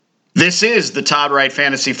This is the Todd Wright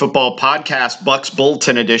Fantasy Football Podcast, Bucs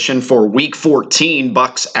Bulletin edition for Week 14,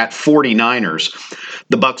 Bucs at 49ers.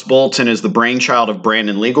 The Bucs Bulletin is the brainchild of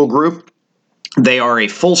Brandon Legal Group. They are a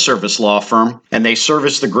full-service law firm, and they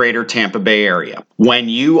service the greater Tampa Bay area. When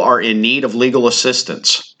you are in need of legal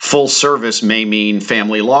assistance, full service may mean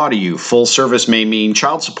family law to you. Full service may mean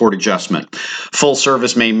child support adjustment. Full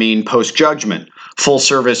service may mean post-judgment. Full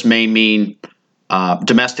service may mean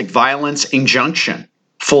domestic violence injunction.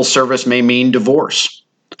 Full service may mean divorce.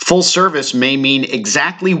 Full service may mean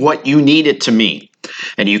exactly what you need it to mean.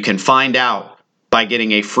 And you can find out by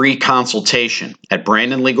getting a free consultation at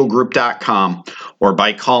brandonlegalgroup.com or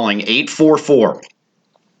by calling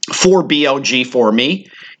 844-4BLG-4ME,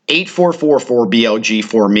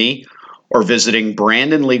 844-4BLG-4ME, or visiting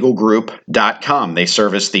brandonlegalgroup.com. They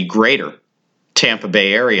service the greater Tampa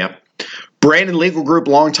Bay area. Brandon Legal Group,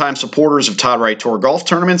 longtime supporters of Todd Wright Tour golf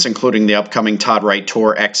tournaments, including the upcoming Todd Wright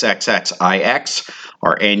Tour XXXIX,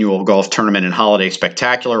 our annual golf tournament and holiday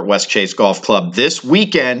spectacular at West Chase Golf Club this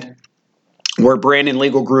weekend, where Brandon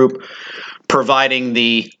Legal Group providing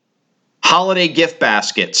the holiday gift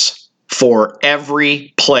baskets for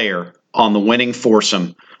every player on the winning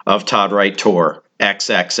foursome of Todd Wright Tour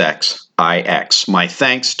XXXIX. My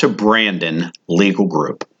thanks to Brandon Legal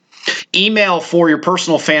Group. Email for your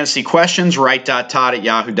personal fantasy questions,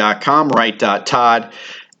 wright.todd@yahoo.com,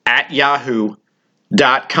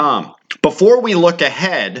 wright.todd@yahoo.com. Before we look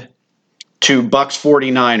ahead to Bucs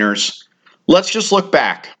 49ers, let's just look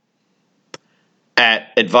back at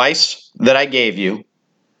advice that I gave you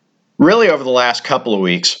really over the last couple of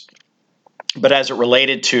weeks, but as it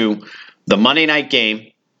related to the Monday night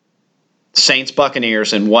game,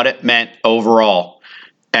 Saints-Buccaneers, and what it meant overall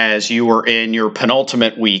as you were in your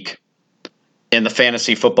penultimate week in the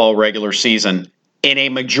fantasy football regular season in a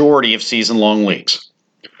majority of season-long leagues.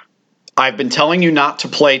 I've been telling you not to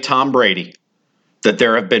play Tom Brady, that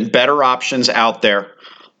there have been better options out there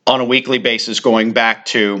on a weekly basis going back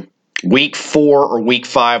to week 4 or week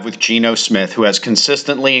 5 with Geno Smith, who has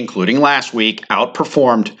consistently, including last week,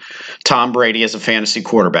 outperformed Tom Brady as a fantasy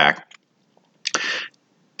quarterback.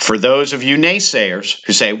 For those of you naysayers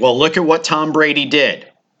who say, well, look at what Tom Brady did.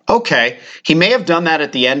 Okay, he may have done that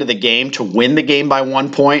at the end of the game to win the game by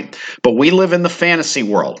 1 point, but we live in the fantasy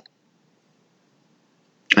world.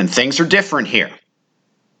 And things are different here.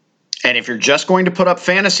 And if you're just going to put up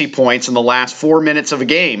fantasy points in the last 4 minutes of a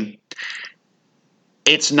game,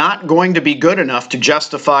 it's not going to be good enough to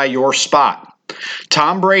justify your spot.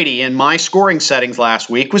 Tom Brady in my scoring settings last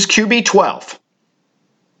week was QB 12.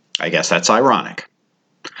 I guess that's ironic.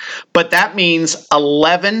 But that means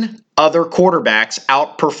 11 other quarterbacks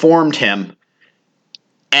outperformed him,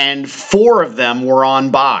 and 4 of them were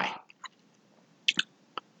on bye.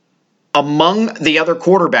 Among the other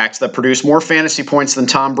quarterbacks that produced more fantasy points than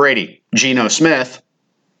Tom Brady, Geno Smith,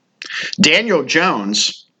 Daniel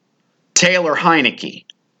Jones, Taylor Heineke,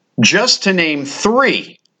 just to name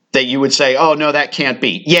 3 that you would say, oh, no, that can't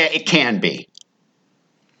be. Yeah, it can be.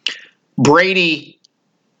 Brady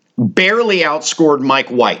barely outscored Mike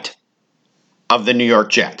White of the New York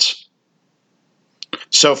Jets.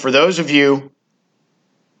 So for those of you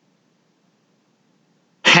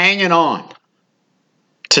hanging on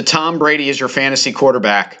to Tom Brady as your fantasy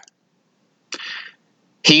quarterback,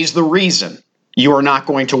 he's the reason you are not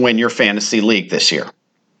going to win your fantasy league this year.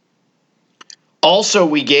 Also,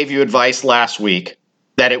 we gave you advice last week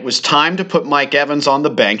that it was time to put Mike Evans on the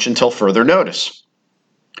bench until further notice.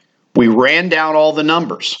 We ran down all the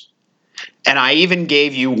numbers, and I even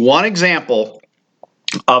gave you one example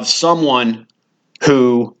of someone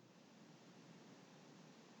who,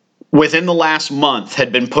 within the last month,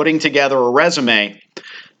 had been putting together a resume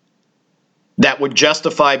that would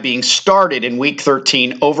justify being started in Week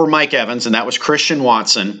 13 over Mike Evans, and that was Christian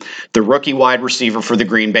Watson, the rookie wide receiver for the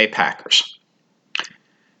Green Bay Packers.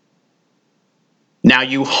 Now,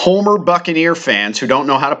 you Homer Buccaneer fans who don't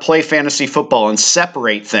know how to play fantasy football and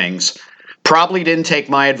separate things probably didn't take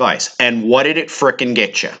my advice. And what did it frickin'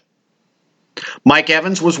 get you? Mike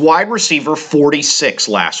Evans was wide receiver 46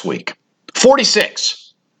 last week.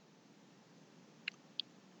 46.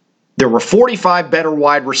 There were 45 better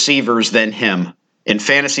wide receivers than him in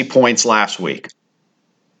fantasy points last week.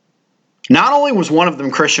 Not only was one of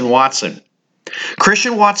them Christian Watson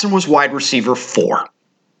was wide receiver 4.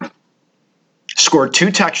 Scored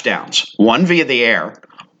 2 touchdowns, 1 via the air,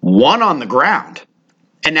 1 on the ground,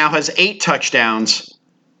 and now has 8 touchdowns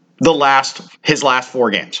his last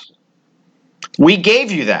 4 games. We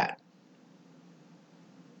gave you that.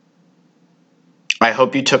 I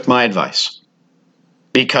hope you took my advice,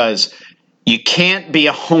 because you can't be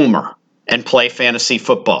a homer and play fantasy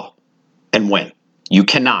football and win. You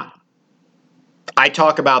cannot. I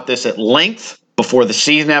talk about this at length before the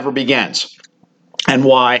season ever begins, and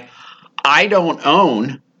why I don't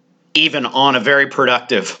own, even on a very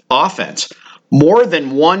productive offense, more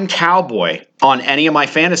than one Cowboy on any of my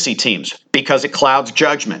fantasy teams because it clouds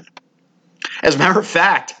judgment. As a matter of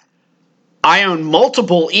fact, I own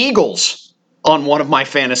multiple Eagles on one of my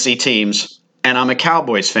fantasy teams, and I'm a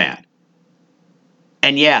Cowboys fan.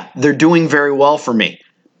 And yeah, they're doing very well for me.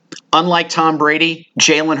 Unlike Tom Brady,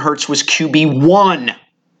 Jalen Hurts was QB1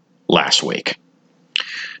 last week.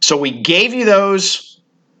 So we gave you those.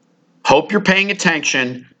 Hope you're paying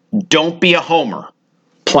attention. Don't be a homer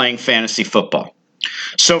playing fantasy football.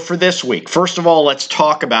 So for this week, first of all, let's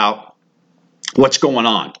talk about what's going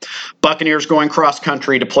on. Buccaneers going cross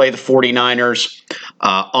country to play the 49ers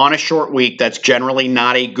on a short week. That's generally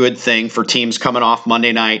not a good thing for teams coming off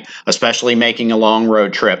Monday night, especially making a long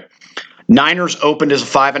road trip. Niners opened as a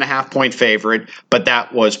 5.5-point favorite, but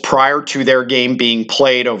that was prior to their game being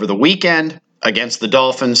played over the weekend against the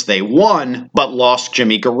Dolphins. They won, but lost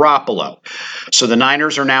Jimmy Garoppolo. So the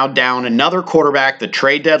Niners are now down another quarterback. The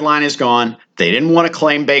trade deadline is gone. They didn't want to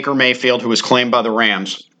claim Baker Mayfield, who was claimed by the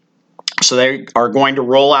Rams. So they are going to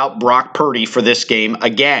roll out Brock Purdy for this game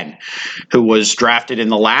again, who was drafted in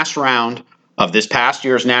the last round of this past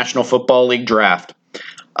year's National Football League draft.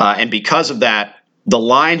 And because of that, the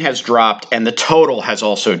line has dropped and the total has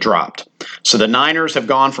also dropped. So the Niners have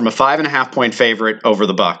gone from a 5.5-point favorite over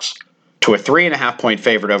the Bucs to a 3.5-point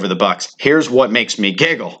favorite over the Bucs. Here's what makes me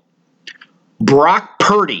giggle. Brock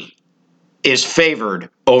Purdy is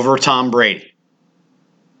favored over Tom Brady.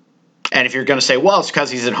 And if you're going to say, well, it's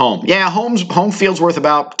because he's at home. Yeah, home field's worth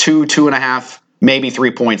about 2.5, maybe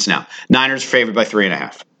 3 points now. Niners are favored by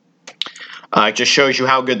 3.5. It just shows you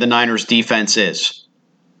how good the Niners defense is.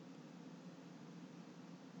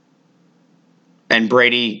 And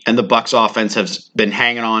Brady and the Bucs offense have been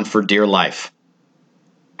hanging on for dear life,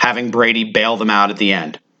 having Brady bail them out at the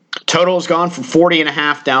end. Total has gone from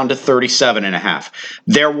 40.5 down to 37.5.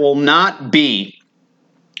 There will not be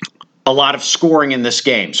a lot of scoring in this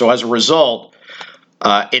game. So as a result,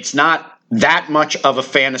 it's not that much of a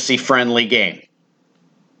fantasy-friendly game.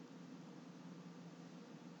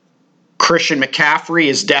 Christian McCaffrey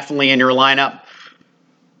is definitely in your lineup.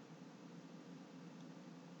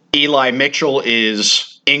 Eli Mitchell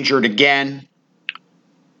is injured again.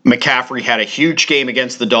 McCaffrey had a huge game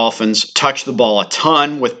against the Dolphins, touched the ball a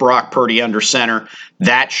ton with Brock Purdy under center.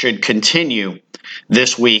 That should continue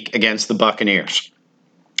this week against the Buccaneers.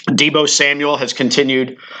 Deebo Samuel has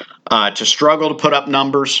continued to struggle to put up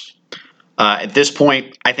numbers. At this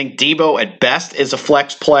point, I think Deebo at best is a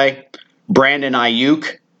flex play. Brandon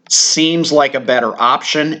Ayuk seems like a better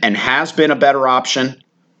option and has been a better option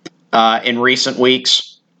in recent weeks.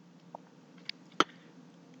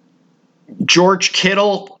 George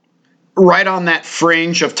Kittle, right on that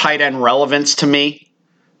fringe of tight end relevance to me,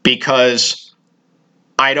 because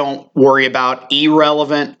I don't worry about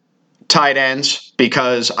irrelevant tight ends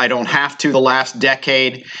because I don't have to the last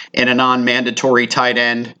decade in a non-mandatory tight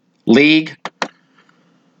end league.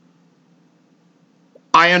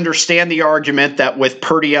 I understand the argument that with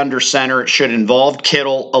Purdy under center, it should involve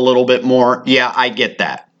Kittle a little bit more. Yeah, I get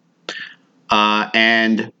that.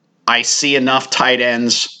 And I see enough tight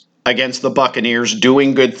ends against the Buccaneers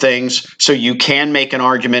doing good things, so you can make an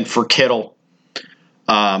argument for Kittle.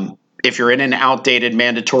 If you're in an outdated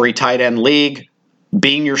mandatory tight end league,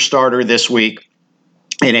 being your starter this week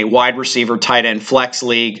in a wide receiver tight end flex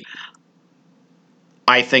league,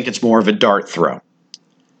 I think it's more of a dart throw.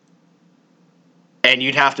 And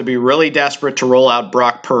you'd have to be really desperate to roll out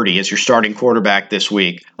Brock Purdy as your starting quarterback this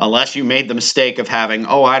week, unless you made the mistake of having,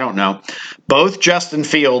 both Justin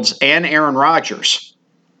Fields and Aaron Rodgers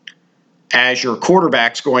as your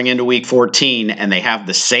quarterbacks going into week 14, and they have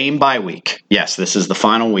the same bye week. Yes, this is the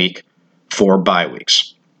final week for bye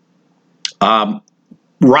weeks.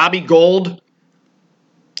 Robbie Gould,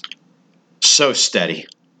 so steady,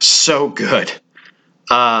 so good.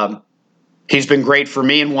 He's been great for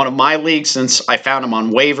me in one of my leagues since I found him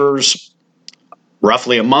on waivers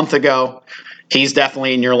roughly a month ago. He's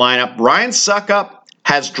definitely in your lineup. Ryan Suckup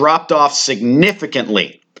has dropped off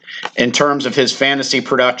significantly in terms of his fantasy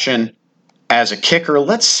production as a kicker.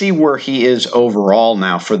 Let's see where he is overall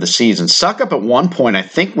now for the season. Suckup at one point, I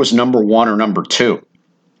think, was number 1 or number 2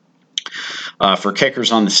 for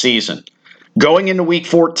kickers on the season. Going into week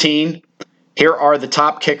 14, here are the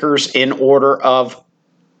top kickers in order of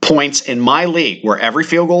points in my league, where every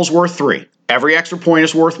field goal is worth 3. Every extra point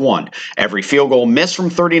is worth 1. Every field goal missed from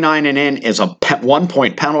 39 and in is a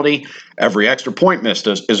 1-point penalty. Every extra point missed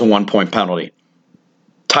is a 1-point penalty.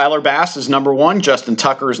 Tyler Bass is number 1. Justin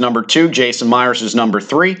Tucker is number 2. Jason Myers is number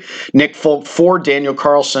 3. Nick Folk 4. Daniel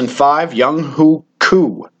Carlson 5. Young-Hoo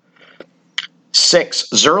Koo 6.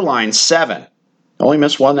 Zerline 7. Only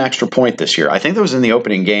missed 1 extra point this year. I think that was in the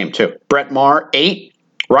opening game too. Brett Maher 8.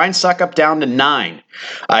 Ryan Suckup down to 9.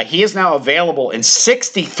 He is now available in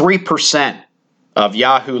 63% of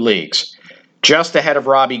Yahoo leagues, just ahead of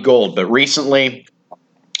Robbie Gould. But recently,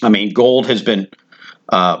 Gould has been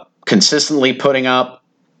consistently putting up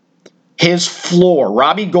his floor.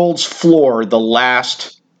 Robbie Gould's floor the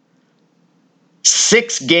last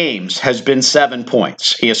 6 games has been 7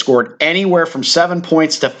 points. He has scored anywhere from 7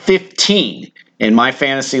 points to 15 in my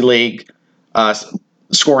fantasy league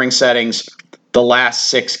scoring settings the last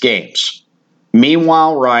 6 games.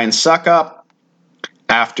 Meanwhile, Ryan Suckup,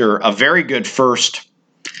 after a very good first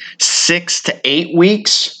 6 to 8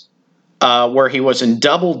 weeks, where he was in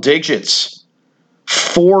double digits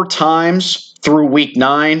 4 times through week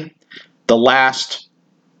 9, the last,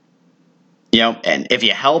 and if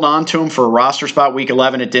you held on to him for a roster spot week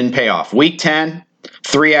 11, it didn't pay off. Week 10,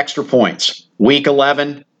 3 extra points. Week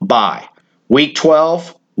 11, bye. Week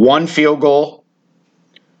 12, 1 field goal,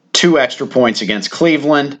 2 extra points against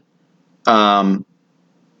Cleveland, and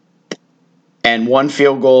 1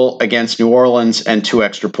 field goal against New Orleans and 2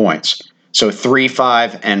 extra points. So 3,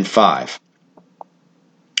 5, and 5.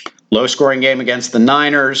 Low scoring game against the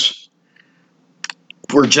Niners.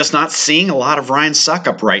 We're just not seeing a lot of Ryan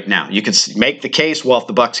Suckup right now. You could make the case, well, if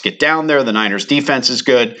the Bucs get down there, the Niners defense is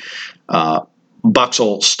good. Bucs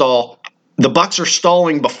will stall. The Bucs are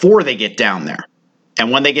stalling before they get down there.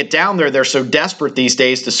 And when they get down there, they're so desperate these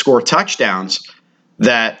days to score touchdowns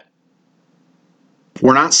that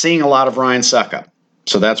we're not seeing a lot of Ryan Suckup.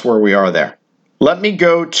 So that's where we are there. Let me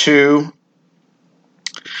go to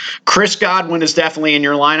Chris Godwin is definitely in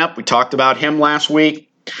your lineup. We talked about him last week.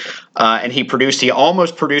 And he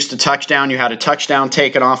almost produced a touchdown. You had a touchdown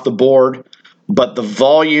taken off the board, but the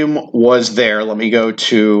volume was there. Let me go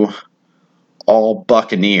to all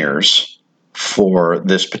Buccaneers for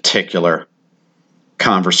this particular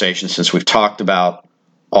conversation, since we've talked about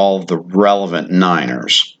all of the relevant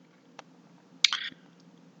Niners.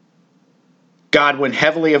 Godwin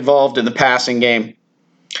heavily involved in the passing game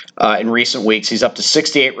in recent weeks. He's up to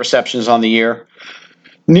 68 receptions on the year.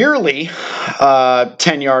 Nearly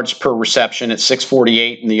 10 yards per reception at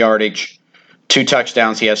 648 in the yardage. 2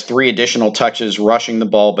 touchdowns. He has 3 additional touches rushing the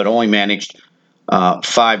ball, but only managed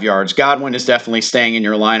 5 yards. Godwin is definitely staying in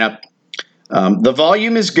your lineup. The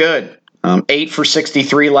volume is good. 8 for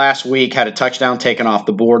 63 last week, had a touchdown taken off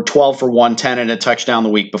the board. 12 for 110 and a touchdown the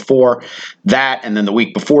week before that, and then the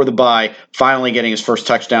week before the bye, finally getting his first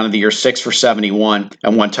touchdown of the year. 6 for 71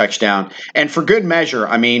 and 1 touchdown. And for good measure,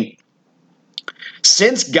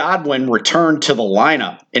 since Godwin returned to the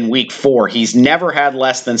lineup in week 4, he's never had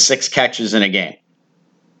less than 6 catches in a game.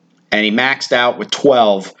 And he maxed out with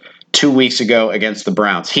 12 2 weeks ago against the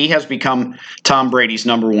Browns. He has become Tom Brady's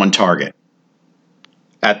number 1 target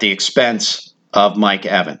at the expense of Mike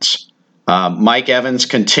Evans. Mike Evans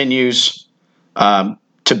continues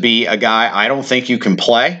to be a guy I don't think you can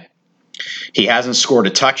play. He hasn't scored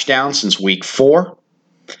a touchdown since week 4.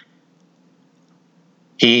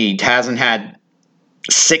 He hasn't had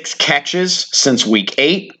 6 catches since week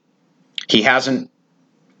 8. He hasn't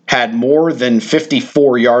had more than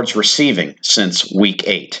 54 yards receiving since week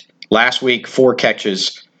 8. Last week, 4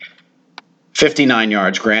 catches, 59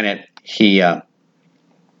 yards. Granted, he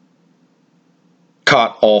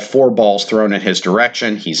caught all 4 balls thrown in his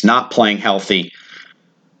direction. He's not playing healthy,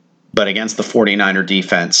 but against the 49er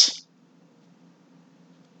defense,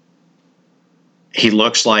 he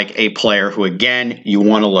looks like a player who, again, you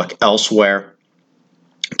want to look elsewhere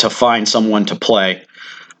to find someone to play.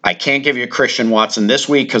 I can't give you Christian Watson this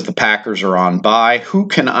week because the Packers are on bye. Who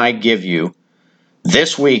can I give you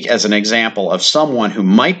this week as an example of someone who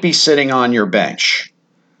might be sitting on your bench?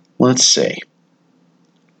 Let's see.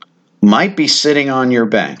 Might be sitting on your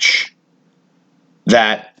bench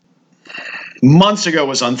that months ago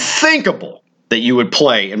was unthinkable that you would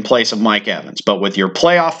play in place of Mike Evans. But with your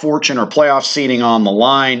playoff fortune or playoff seeding on the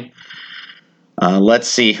line, let's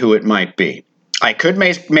see who it might be. I could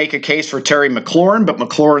make a case for Terry McLaurin, but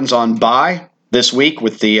McLaurin's on bye this week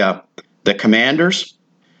with the Commanders.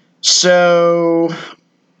 So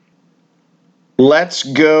let's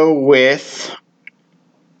go with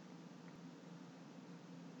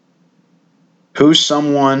who's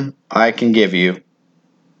someone I can give you.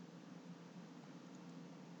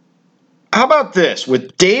 How about this?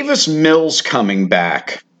 With Davis Mills coming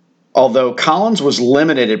back, although Collins was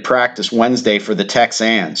limited at practice Wednesday for the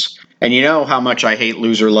Texans, and you know how much I hate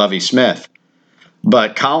loser Lovie Smith,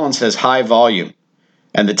 but Collins has high volume.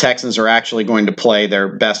 And the Texans are actually going to play their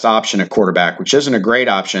best option at quarterback, which isn't a great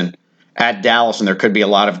option, at Dallas, and there could be a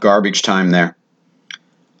lot of garbage time there.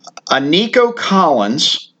 A Nico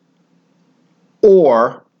Collins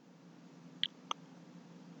or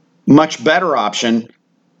much better option,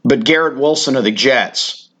 but Garrett Wilson of the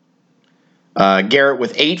Jets. Garrett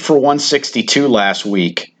with 8 for 162 last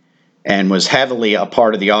week and was heavily a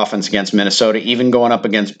part of the offense against Minnesota, even going up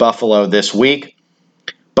against Buffalo this week.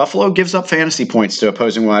 Buffalo gives up fantasy points to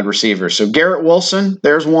opposing wide receivers. So Garrett Wilson,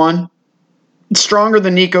 there's one. It's stronger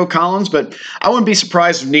than Nico Collins, but I wouldn't be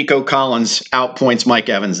surprised if Nico Collins outpoints Mike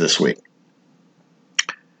Evans this week.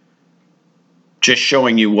 Just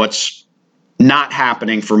showing you what's not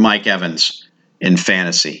happening for Mike Evans in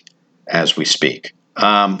fantasy as we speak.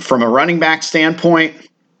 From a running back standpoint,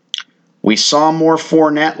 we saw more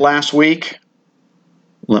Fournette last week.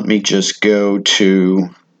 Let me just go to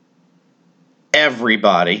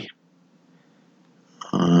everybody.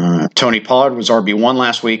 Tony Pollard was RB1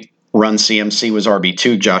 last week. Run CMC was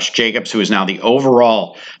RB2. Josh Jacobs, who is now the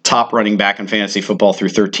overall top running back in fantasy football through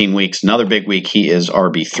 13 weeks. Another big week, he is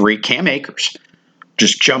RB3. Cam Akers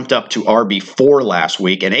just jumped up to RB4 last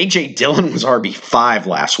week. And A.J. Dillon was RB5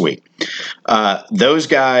 last week. Those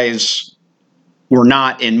guys were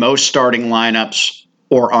not in most starting lineups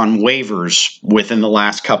or on waivers within the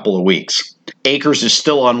last couple of weeks. Akers is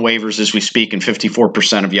still on waivers as we speak in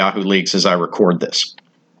 54% of Yahoo leagues as I record this.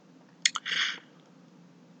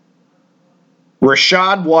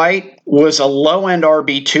 Rachaad White was a low-end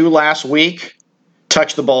RB2 last week.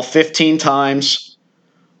 Touched the ball 15 times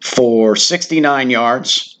for 69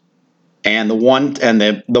 yards and the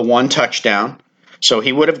one touchdown. So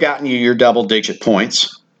he would have gotten you your double-digit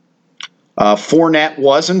points. Fournette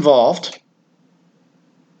was involved.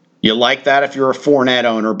 You like that if you're a Fournette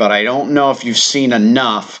owner, but I don't know if you've seen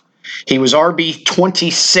enough. He was RB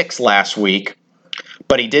 26 last week,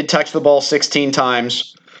 but he did touch the ball 16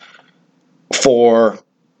 times for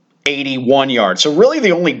 81 yards. So really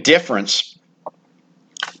the only difference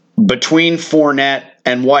between Fournette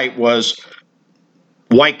and White was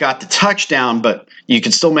White got the touchdown, but you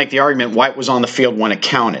could still make the argument White was on the field when it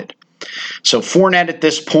counted. So Fournette at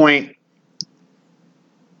this point,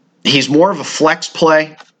 he's more of a flex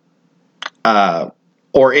play.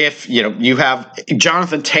 Or if you have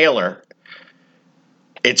Jonathan Taylor,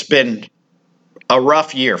 it's been a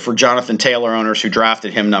rough year for Jonathan Taylor owners who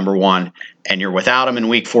drafted him number 1, and you're without him in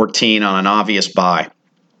week 14 on an obvious bye.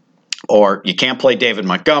 Or you can't play David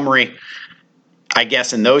Montgomery. I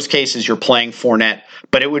guess in those cases you're playing Fournette,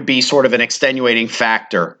 but it would be sort of an extenuating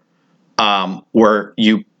factor where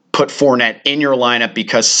you put Fournette in your lineup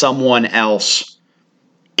because someone else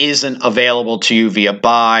isn't available to you via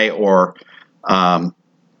bye or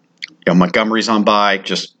Montgomery's on bye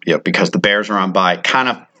just because the Bears are on bye. Kind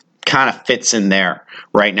of fits in there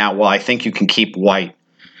right now. Well, I think you can keep White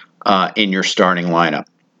in your starting lineup.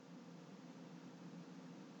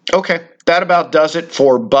 Okay, that about does it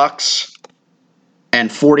for Bucs and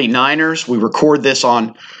 49ers. We record this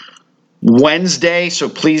on Wednesday, so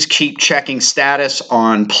please keep checking status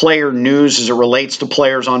on player news as it relates to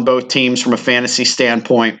players on both teams from a fantasy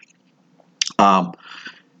standpoint.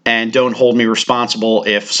 And don't hold me responsible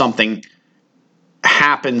if something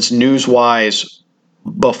happens news-wise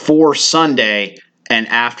before Sunday and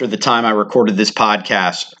after the time I recorded this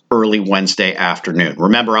podcast early Wednesday afternoon.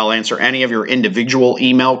 Remember, I'll answer any of your individual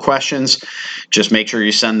email questions. Just make sure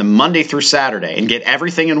you send them Monday through Saturday and get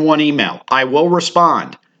everything in one email. I will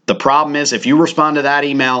respond. The problem is if you respond to that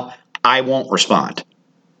email, I won't respond.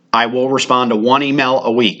 I will respond to one email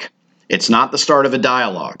a week. It's not the start of a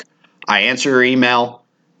dialogue. I answer your email,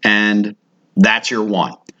 and that's your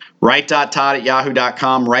one.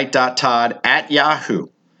 Wright.Todd@yahoo.com,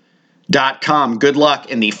 Wright.Todd@yahoo.com. Good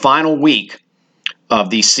luck in the final week of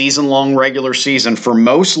the season-long regular season for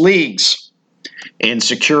most leagues in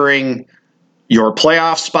securing your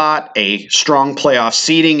playoff spot, a strong playoff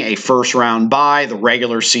seeding, a first-round bye, the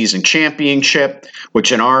regular season championship,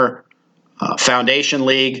 which in our Foundation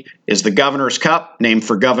League is the Governor's Cup, named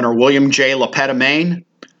for Governor William J. Lepetta-Maine.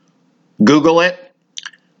 Google it.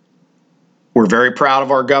 We're very proud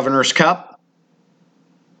of our Governor's Cup,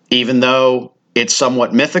 even though it's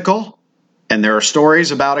somewhat mythical, and there are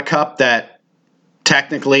stories about a cup that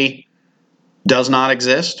technically does not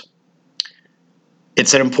exist.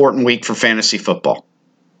 It's an important week for fantasy football.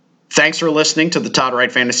 Thanks for listening to the Todd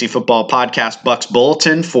Wright Fantasy Football Podcast Bucs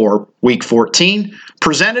Bulletin for Week 14,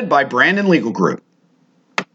 presented by Brandon Legal Group.